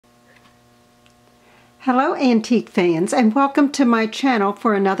Hello antique fans, and welcome to my channel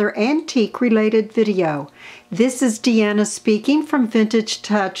for another antique related video. This is Deanna speaking from Vintage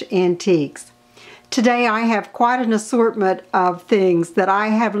Touch Antiques. Today I have quite an assortment of things that I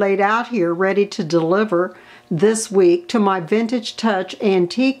have laid out here ready to deliver this week to my Vintage Touch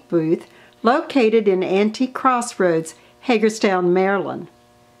Antique booth located in Antique Crossroads, Hagerstown, Maryland.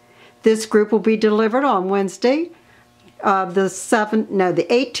 This group will be delivered on Wednesday, the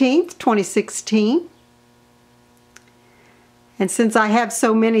 18th, 2016. And since I have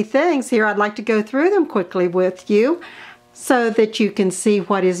so many things here, I'd like to go through them quickly with you so that you can see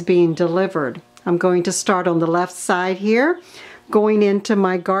what is being delivered. I'm going to start on the left side here, going into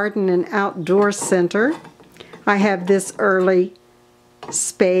my garden and outdoor center. I have this early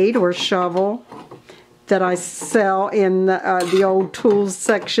spade or shovel that I sell in the old tools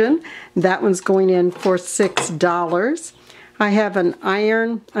section. That one's going in for $6. I have an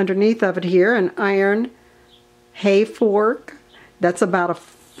iron underneath of it here, an iron hay fork. That's about a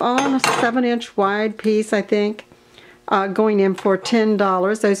 7-inch wide piece, I think, going in for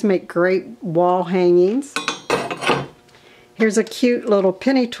 $10. Those make great wall hangings. Here's a cute little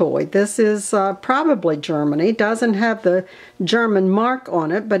penny toy. This is probably Germany. Doesn't have the German mark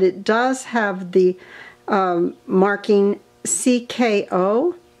on it, but it does have the marking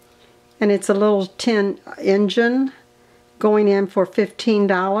CKO, and it's a little tin engine going in for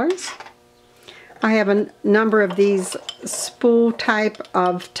 $15. I have a number of these spool type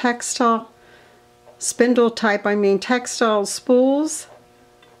of textile spools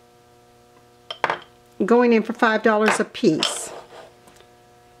going in for $5 a piece.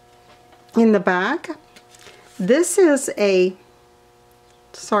 In the back, this is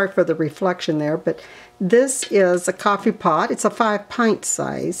sorry for the reflection there, but this is a coffee pot. It's a 5-pint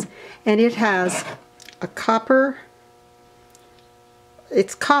size, and it has a copper.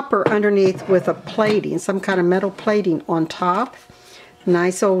 It's copper underneath with a plating, some kind of metal plating on top.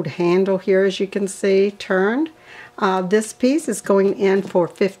 Nice old handle here, as you can see, turned. This piece is going in for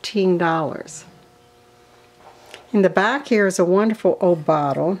 $15. In the back here is a wonderful old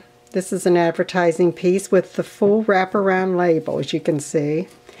bottle. This is an advertising piece with the full wraparound label, as you can see.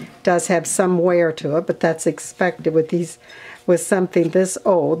 It does have some wear to it, but that's expected with something this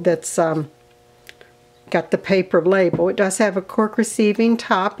old that's got the paper label. It does have a cork receiving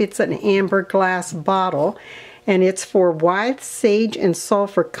top. It's an amber glass bottle, and it's for white sage and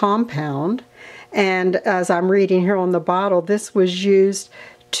sulfur compound. And as I'm reading here on the bottle, this was used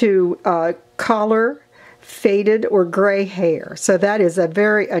to color faded or gray hair. So that is a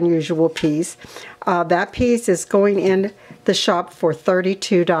very unusual piece. That piece is going in the shop for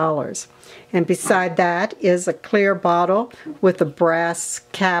 $32. And beside that is a clear bottle with a brass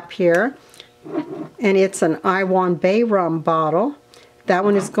cap here. And it's an Iwan Bay rum bottle. That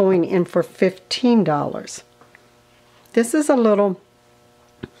one is going in for $15. This is a little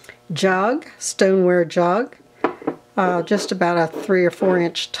jug, stoneware jug, just about a 3 or 4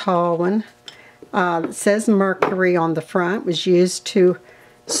 inch tall one. It says mercury on the front. It was used to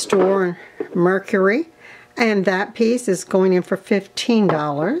store mercury, and that piece is going in for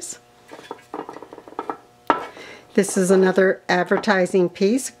 $15. This is another advertising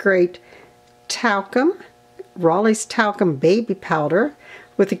piece, great talcum, Raleigh's talcum baby powder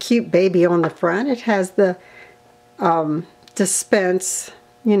with a cute baby on the front. It has the dispense,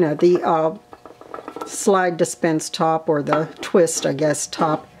 the slide dispense top, or the twist, I guess,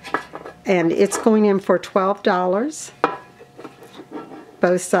 top, and it's going in for $12.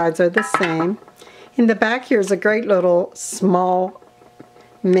 Both sides are the same. In the back here is a great little small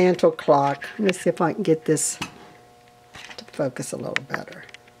mantle clock. Let me see if I can get this to focus a little better.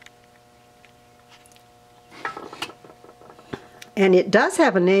 And it does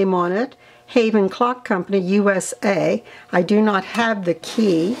have a name on it, Haven Clock Company, USA. I do not have the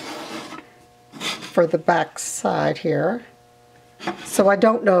key for the back side here, so I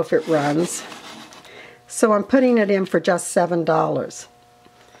don't know if it runs. So I'm putting it in for just $7.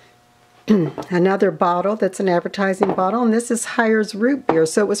 Another bottle that's an advertising bottle, and this is Hires root beer,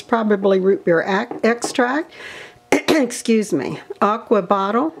 so it was probably root beer extract. Excuse me. Aqua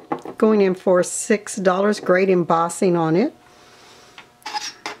bottle, going in for $6. Great embossing on it.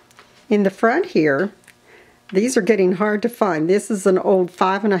 In the front here, these are getting hard to find. This is an old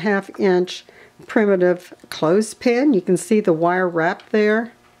 5.5-inch primitive clothespin. You can see the wire wrap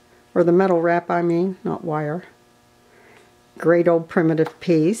there, or the metal wrap, I mean, not wire. Great old primitive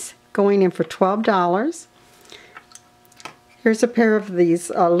piece, going in for $12. Here's a pair of these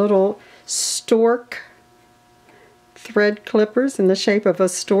little stork thread clippers in the shape of a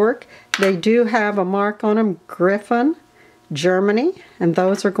stork. They do have a mark on them, Griffin Germany, and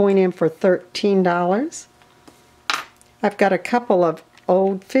those are going in for $13. I've got a couple of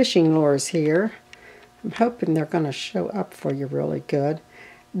old fishing lures here. I'm hoping they're going to show up for you really good.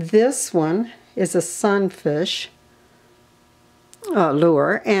 This one is a sunfish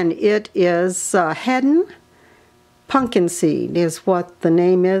lure, and it is Hedden Pumpkin Seed is what the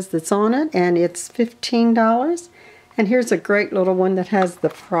name is that's on it, and it's $15. And here's a great little one that has the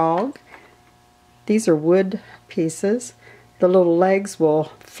frog. These are wood pieces. The little legs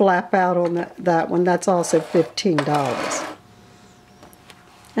will flap out on that one. That's also $15.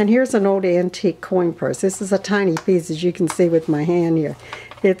 And here's an old antique coin purse. This is a tiny piece, as you can see with my hand here.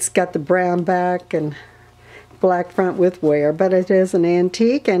 It's got the brown back and black front with wear, but it is an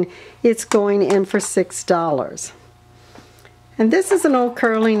antique, and it's going in for $6. And this is an old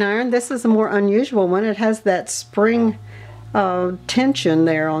curling iron. This is a more unusual one. It has that spring tension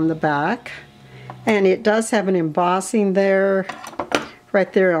there on the back, and it does have an embossing there,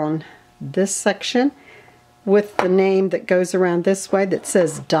 right there on this section, with the name that goes around this way that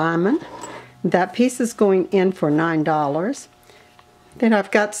says Diamond. That piece is going in for $9. Then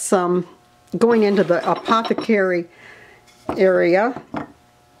I've got some going into the apothecary area.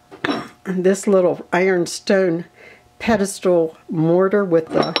 This little ironstone pedestal mortar with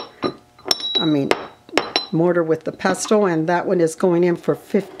the, mortar with the pestle, and that one is going in for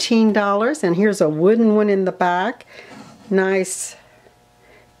 $15. And here's a wooden one in the back. Nice,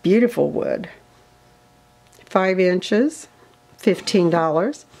 beautiful wood. 5 inches,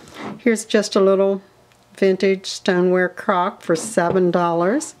 $15. Here's just a little vintage stoneware crock for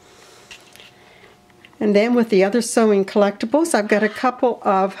 $7. And then with the other sewing collectibles, I've got a couple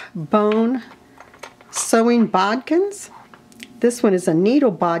of bone sewing bodkins. This one is a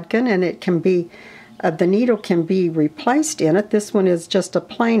needle bodkin, and it can be, the needle can be replaced in it. This one is just a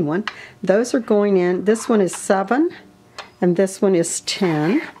plain one. Those are going in, this one is $7, and this one is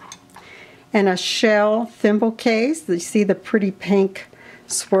 $10. And a shell thimble case. You see the pretty pink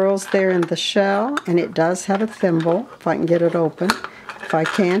swirls there in the shell, and it does have a thimble, if I can get it open. If I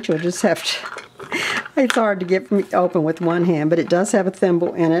can't, you'll just have to, it's hard to get open with one hand, but it does have a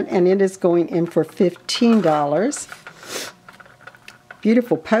thimble in it, and it is going in for $15.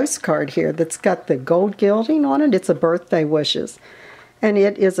 Beautiful postcard here that's got the gold gilding on it. It's a birthday wishes, and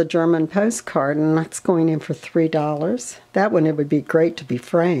it is a German postcard, and that's going in for $3. That one, it would be great to be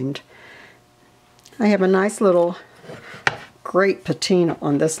framed. I have a nice little great patina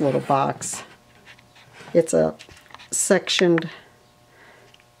on this little box. It's a sectioned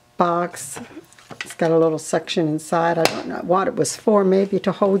box. It's got a little section inside. I don't know what it was for, maybe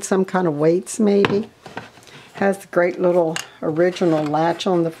to hold some kind of weights maybe. Has the great little original latch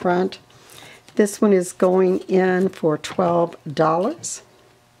on the front. This one is going in for $12.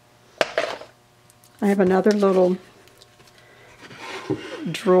 I have another little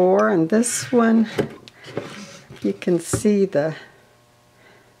drawer, and this one, you can see the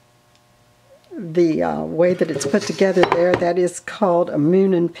way that it's put together there. That is called a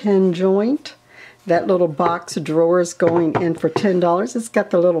moon and pin joint. That little box drawer is going in for $10. It's got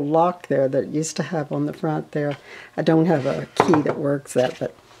the little lock there that it used to have on the front there. I don't have a key that works that,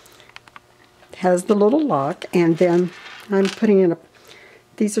 but it has the little lock. And then I'm putting in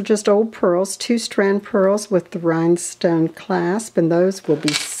these are just old pearls, 2-strand pearls with the rhinestone clasp, and those will be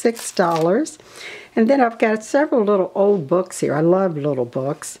 $6. And then I've got several little old books here. I love little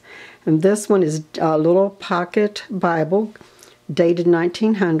books. And this one is a little pocket Bible, dated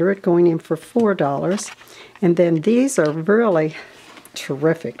 1900, going in for $4. And then these are really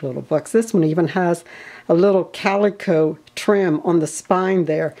terrific little books. This one even has a little calico trim on the spine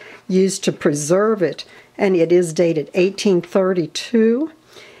there, used to preserve it. And it is dated 1832.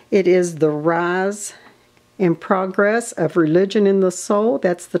 It is The Rise and Progress of Religion in the Soul.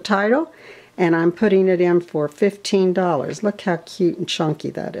 That's the title. And I'm putting it in for $15. Look how cute and chunky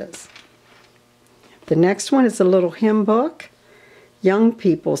that is. The next one is a little hymn book, Young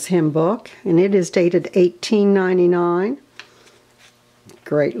People's Hymn Book, and it is dated 1899.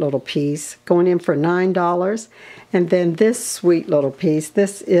 Great little piece, going in for $9. And then this sweet little piece,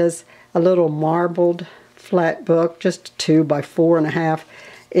 this is a little marbled flat book, just 2 by 4.5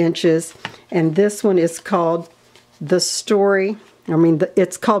 inches. And this one is called The Story,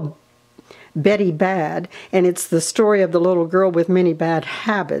 it's called Betty Bad, and it's the story of the little girl with many bad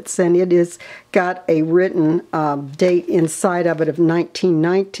habits, and it is got a written date inside of it of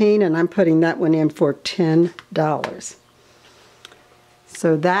 1919, and I'm putting that one in for $10.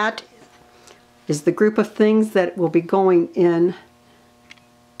 So that is the group of things that will be going in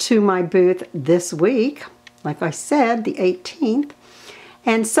to my booth this week, like I said, the 18th.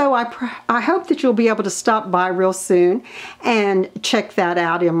 And so I hope that you'll be able to stop by real soon and check that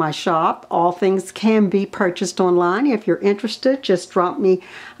out in my shop. All things can be purchased online. If you're interested, just drop me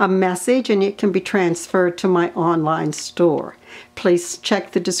a message and it can be transferred to my online store. Please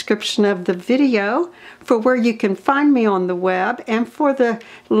check the description of the video for where you can find me on the web and for the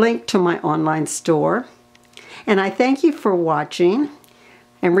link to my online store. And I thank you for watching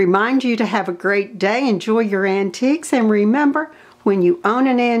and remind you to have a great day. Enjoy your antiques, and remember, when you own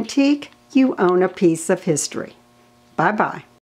an antique, you own a piece of history. Bye-bye.